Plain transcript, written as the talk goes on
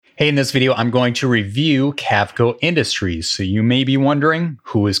Hey, in this video, I'm going to review Cavco Industries. So you may be wondering,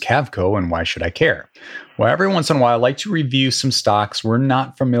 who is Cavco and why should I care? Well, every once in a while, I like to review some stocks we're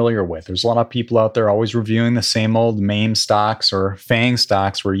not familiar with. There's a lot of people out there always reviewing the same old MAME stocks or FANG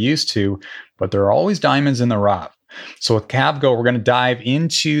stocks we're used to, but there are always diamonds in the rough. So with Cavco, we're going to dive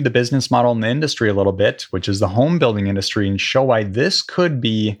into the business model in the industry a little bit, which is the home building industry, and show why this could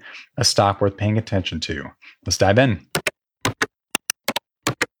be a stock worth paying attention to. Let's dive in.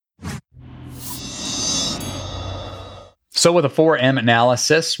 So with a 4M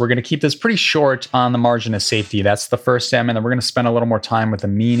analysis, we're going to keep this pretty short on the margin of safety. That's the first M, and then we're going to spend a little more time with the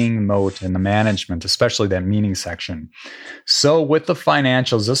meaning, moat, and the management, especially that meaning section. So with the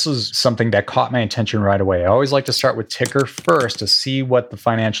financials, this is something that caught my attention right away. I always like to start with ticker first to see what the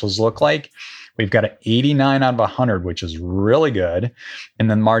financials look like. We've got an 89 out of 100, which is really good. And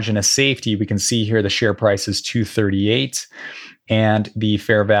then margin of safety, we can see here the share price is $238. And the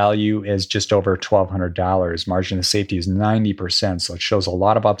fair value is just over $1,200. Margin of safety is 90%, so it shows a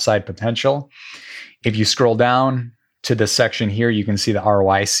lot of upside potential. If you scroll down to this section here, you can see the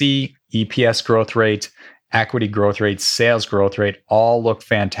ROIC, EPS growth rate, equity growth rate, sales growth rate, all look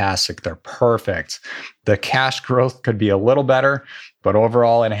fantastic. They're perfect. The cash growth could be a little better, but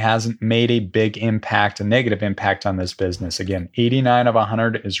overall, it hasn't made a big impact, a negative impact on this business. Again, 89 of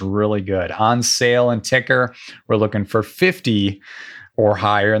 100 is really good. On sale and ticker, we're looking for 50 or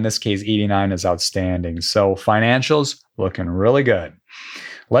higher. In this case, 89 is outstanding. So financials looking really good.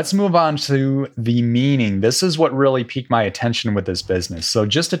 Let's move on to the meaning. This is what really piqued my attention with this business. So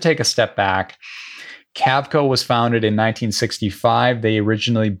just to take a step back, Cavco was founded in 1965. They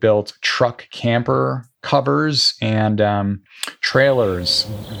originally built truck camper covers and trailers,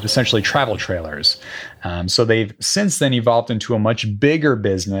 essentially travel trailers. So they've since then evolved into a much bigger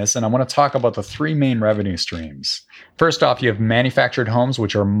business. And I want to talk about the three main revenue streams. First off, you have manufactured homes,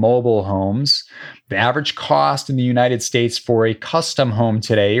 which are mobile homes. The average cost in the United States for a custom home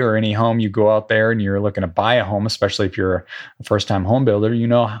today, or any home you go out there and you're looking to buy a home, especially if you're a first-time home builder,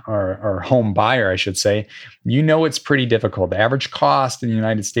 or home buyer, I should say, it's pretty difficult. The average cost in the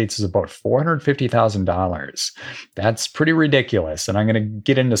United States is about $450,000. That's pretty ridiculous. And I'm going to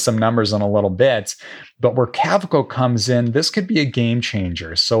get into some numbers in a little bit. But where Cavco comes in, this could be a game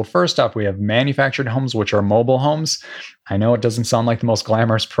changer. So first off, we have manufactured homes, which are mobile homes. I know it doesn't sound like the most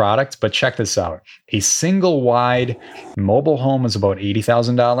glamorous product, but check this out. A single wide mobile home is about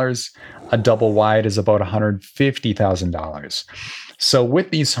 $80,000. A double wide is about $150,000. So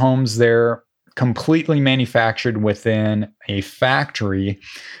with these homes, they're completely manufactured within a factory,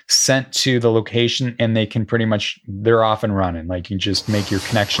 sent to the location, and they're off and running. Like, you just make your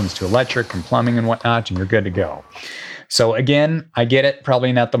connections to electric and plumbing and whatnot, and you're good to go. So again, I get it,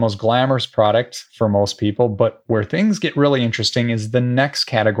 probably not the most glamorous product for most people, but where things get really interesting is the next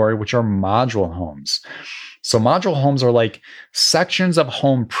category, which are module homes. So module homes are like sections of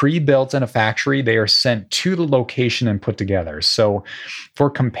home pre-built in a factory. They are sent to the location and put together. So for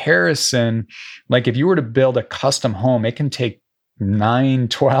comparison, like if you were to build a custom home, it can take 9,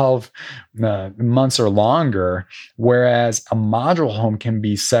 12 months or longer, whereas a module home can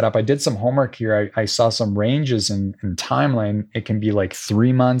be set up. I did some homework here. I saw some ranges in timeline. It can be like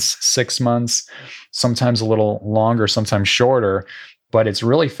 3 months, 6 months, sometimes a little longer, sometimes shorter, but it's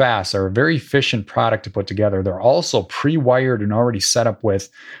really fast. They're a very efficient product to put together. They're also pre-wired and already set up with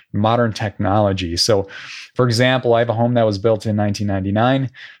modern technology. So for example, I have a home that was built in 1999.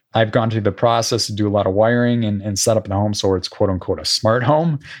 I've gone through the process to do a lot of wiring and set up the home so it's quote unquote a smart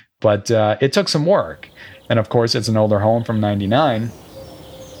home, but it took some work. And of course, it's an older home from 99.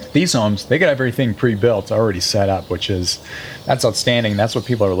 These homes, they got everything pre-built, already set up, that's outstanding. That's what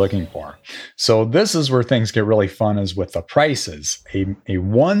people are looking for. So this is where things get really fun, is with the prices. A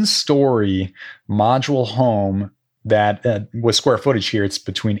one-story module home that with square footage here, it's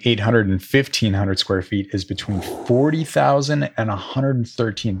between 800 and 1,500 square feet, is between $40,000 and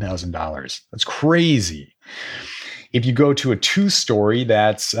 $113,000. That's crazy. If you go to a two-story,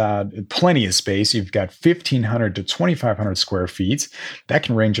 that's plenty of space. You've got 1,500 to 2,500 square feet. That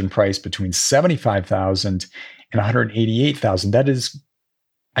can range in price between $75,000 and $188,000. That is,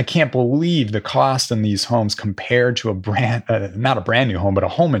 I can't believe the cost in these homes compared to not a brand new home, but a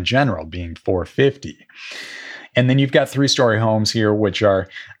home in general being $450,000. And then you've got three-story homes here, which are,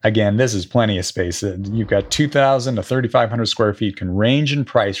 again, this is plenty of space. You've got 2,000 to 3,500 square feet, can range in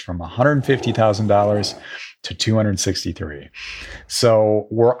price from $150,000 to $263,000. So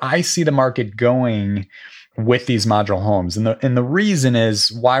where I see the market going with these module homes, and the reason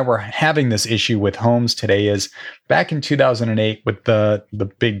is why we're having this issue with homes today is back in 2008 with the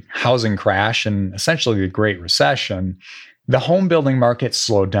big housing crash and essentially the Great Recession, The home building market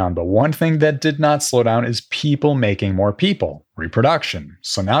slowed down, but one thing that did not slow down is people making more people, reproduction.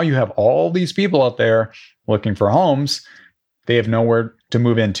 So now you have all these people out there looking for homes. They have nowhere to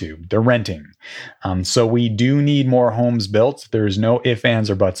move into. They're renting. So we do need more homes built. There's no ifs, ands,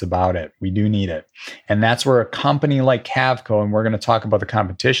 or buts about it. We do need it. And that's where a company like Cavco, and we're going to talk about the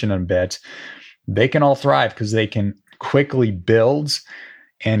competition in a bit, they can all thrive because they can quickly build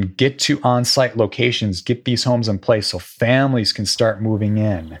and get to on-site locations, get these homes in place so families can start moving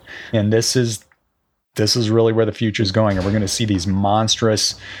in. And this is really where the future is going. And we're going to see these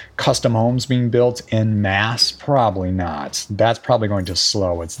monstrous custom homes being built en masse. Probably not. That's probably going to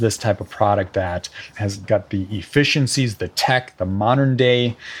slow. It's this type of product that has got the efficiencies, the tech, the modern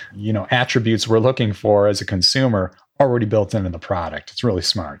day, attributes we're looking for as a consumer already built into the product. It's really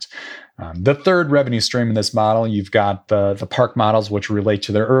smart. The third revenue stream in this model, you've got the park models, which relate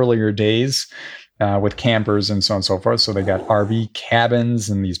to their earlier days with campers and so on and so forth. So they got RV cabins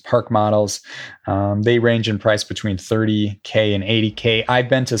and these park models. They range in price between $30K and $80K. I've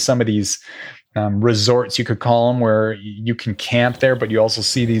been to some of these resorts, you could call them, where you can camp there, but you also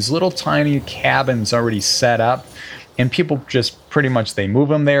see these little tiny cabins already set up. And people just pretty much, they move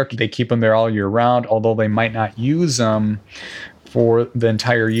them there. They keep them there all year round, although they might not use them for the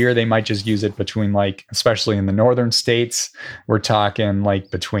entire year. They might just use it between, especially in the northern states, we're talking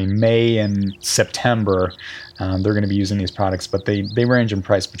between May and September. They're going to be using these products, but they range in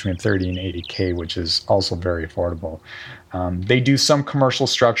price between 30 and 80K, which is also very affordable. They do some commercial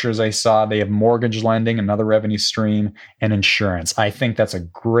structures I saw. They have mortgage lending, another revenue stream, and insurance. I think that's a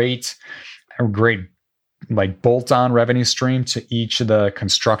great bolt-on revenue stream to each of the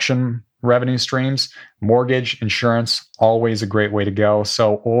construction revenue streams. Mortgage, insurance, always a great way to go.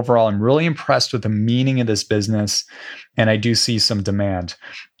 So overall, I'm really impressed with the meaning of this business, and I do see some demand.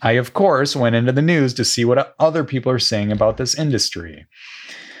 I, of course, went into the news to see what other people are saying about this industry.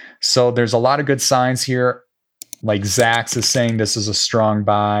 So there's a lot of good signs here. Like Zacks is saying this is a strong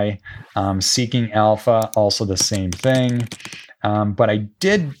buy. Seeking Alpha, also the same thing. But I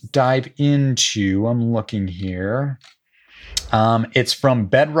did dive into, I'm looking here. It's from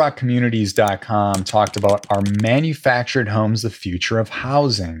bedrockcommunities.com, talked about are manufactured homes the future of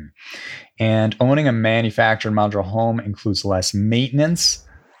housing? And owning a manufactured modular home includes less maintenance,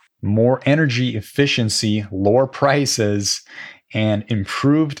 more energy efficiency, lower prices, and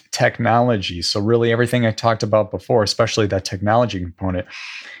improved technology. So really everything I talked about before, especially that technology component,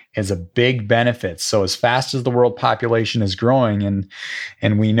 is a big benefit. So as fast as the world population is growing,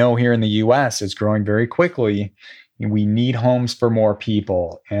 and we know here in the US it's growing very quickly, we need homes for more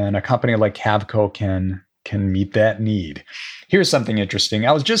people. And a company like Cavco can meet that need. Here's something interesting.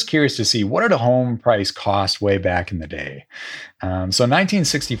 I was just curious to see, what did a home price cost way back in the day? So in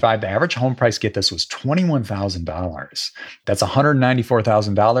 1965, the average home price, get this, was $21,000. That's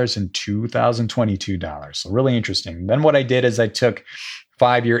 $194,000 in 2022 dollars. So really interesting. Then what I did is I took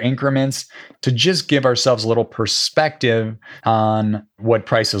 5-year increments to just give ourselves a little perspective on what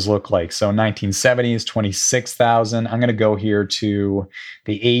prices look like. So 1970s, 26,000. I'm going to go here to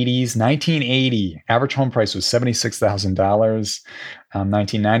the 80s. 1980, average home price was $76,000.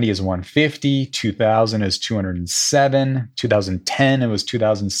 1990 is 150. 2000 is 207. 2010, it was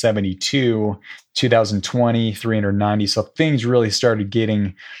 2,072. 2020, 390. So things really started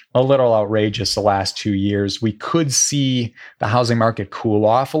getting a little outrageous the last 2 years. We could see the housing market cool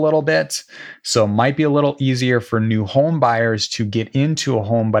off a little bit. So it might be a little easier for new home buyers to get into a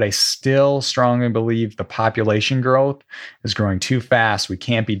home, but I still strongly believe the population growth is growing too fast. We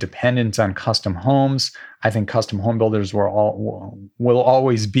can't be dependent on custom homes. I think custom home builders will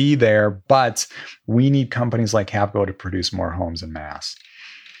always be there, but we need companies like Cavco to produce more homes en masse.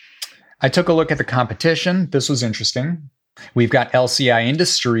 I took a look at the competition. This was interesting. We've got LCI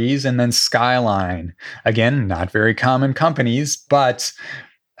Industries and then Skyline. Again, not very common companies, but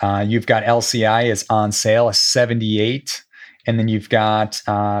you've got LCI is on sale at 78, and then you've got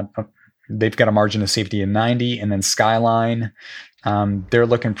they've got a margin of safety of 90, and then Skyline, they're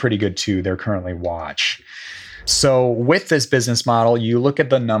looking pretty good too. They're currently watch. So with this business model, you look at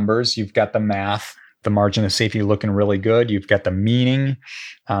the numbers, you've got the math, the margin of safety looking really good. You've got the meaning.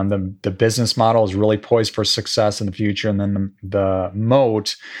 The business model is really poised for success in the future. And then the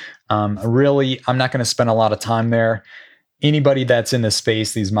moat, really, I'm not going to spend a lot of time there. Anybody that's in this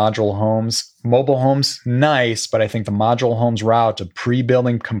space, these modular homes, mobile homes, nice, but I think the modular homes route of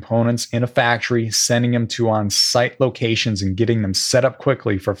pre-building components in a factory, sending them to on-site locations and getting them set up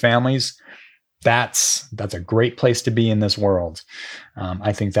quickly for families, that's a great place to be in this world.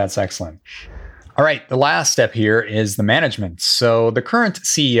 I think that's excellent. All right, the last step here is the management. So the current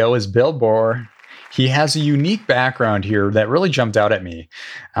CEO is Bill Bohr. He has a unique background here that really jumped out at me.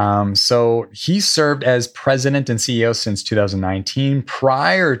 So he served as president and CEO since 2019.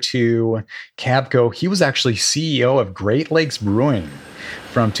 Prior to Cavco, he was actually CEO of Great Lakes Brewing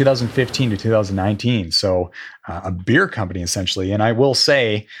from 2015 to 2019. So a beer company, essentially. And I will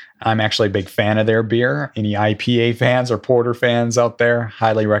say, I'm actually a big fan of their beer. Any IPA fans or porter fans out there,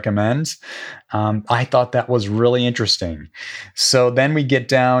 highly recommend. I thought that was really interesting. So then we get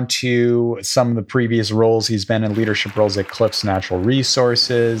down to some of the previous roles. He's been in leadership roles at Cliffs Natural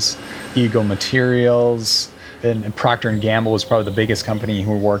Resources, Eagle Materials, and Procter & Gamble was probably the biggest company he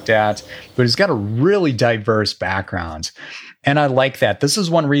worked at. But he's got a really diverse background. And I like that. This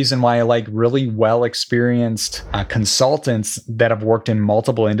is one reason why I like really well-experienced consultants that have worked in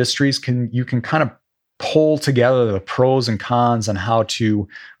multiple industries. You can kind of pull together the pros and cons on how to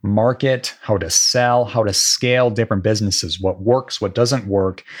market, how to sell, how to scale different businesses, what works, what doesn't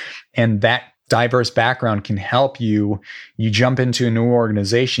work. And that diverse background can help you. You jump into a new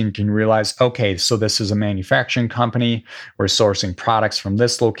organization, you can realize, okay, so this is a manufacturing company. We're sourcing products from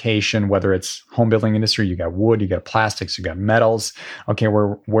this location, whether it's home building industry, you got wood, you got plastics, you got metals. Okay,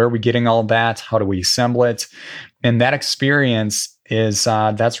 where are we getting all that? How do we assemble it? And that experience is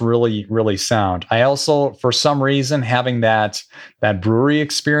that's really, really sound. I also, for some reason, having that brewery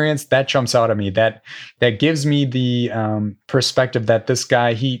experience, that jumps out at me. That gives me the perspective that this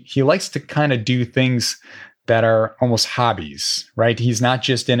guy, he likes to kind of do things that are almost hobbies, right? He's not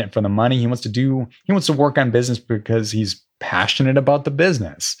just in it for the money. He wants to work on business because he's passionate about the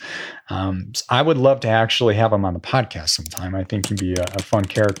business. So I would love to actually have him on the podcast sometime. I think he'd be a fun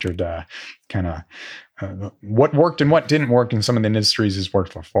character to kind of what worked and what didn't work in some of the industries he's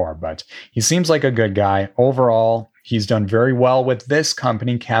worked for. But he seems like a good guy. Overall, he's done very well with this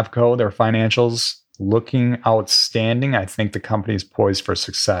company, Cavco. Their financials looking outstanding. I think the company is poised for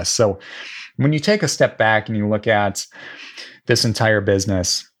success. So when you take a step back and you look at this entire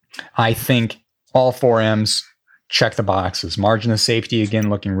business, I think all 4Ms check the boxes. Margin of safety, again,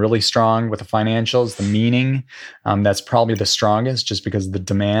 looking really strong with the financials. The meaning, that's probably the strongest just because of the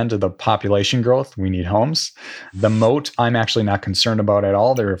demand of the population growth. We need homes. The moat, I'm actually not concerned about at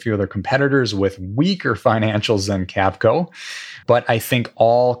all. There are a few other competitors with weaker financials than Cavco. But I think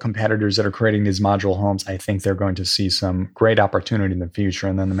all competitors that are creating these modular homes, I think they're going to see some great opportunity in the future.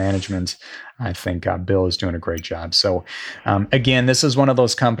 And then the management, I think Bill is doing a great job. So again, this is one of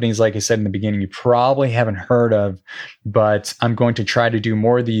those companies, like I said in the beginning, you probably haven't heard of, but I'm going to try to do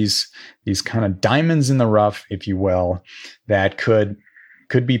more of these kind of diamonds in the rough, if you will, that could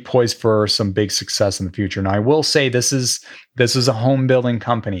be poised for some big success in the future. And I will say this is a home building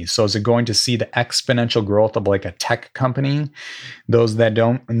company. So is it going to see the exponential growth of like a tech company? Those that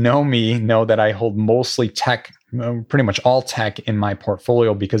don't know me know that I hold mostly tech, pretty much all tech in my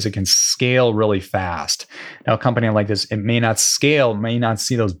portfolio because it can scale really fast. Now, a company like this, it may not scale, may not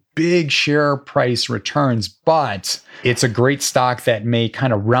see those big share price returns, but it's a great stock that may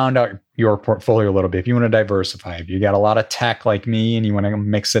kind of round out your portfolio a little bit. If you want to diversify, if you got a lot of tech like me and you want to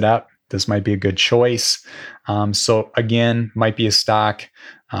mix it up, this might be a good choice. So again, might be a stock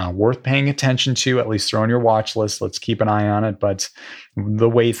worth paying attention to, at least throw on your watch list. Let's keep an eye on it. But the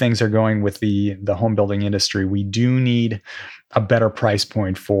way things are going with the home building industry, we do need a better price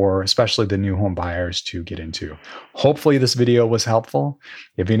point for especially the new home buyers to get into. Hopefully this video was helpful.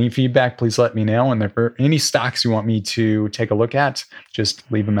 If any feedback, please let me know. And if there are any stocks you want me to take a look at, just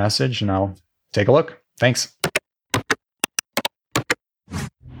leave a message and I'll take a look. Thanks.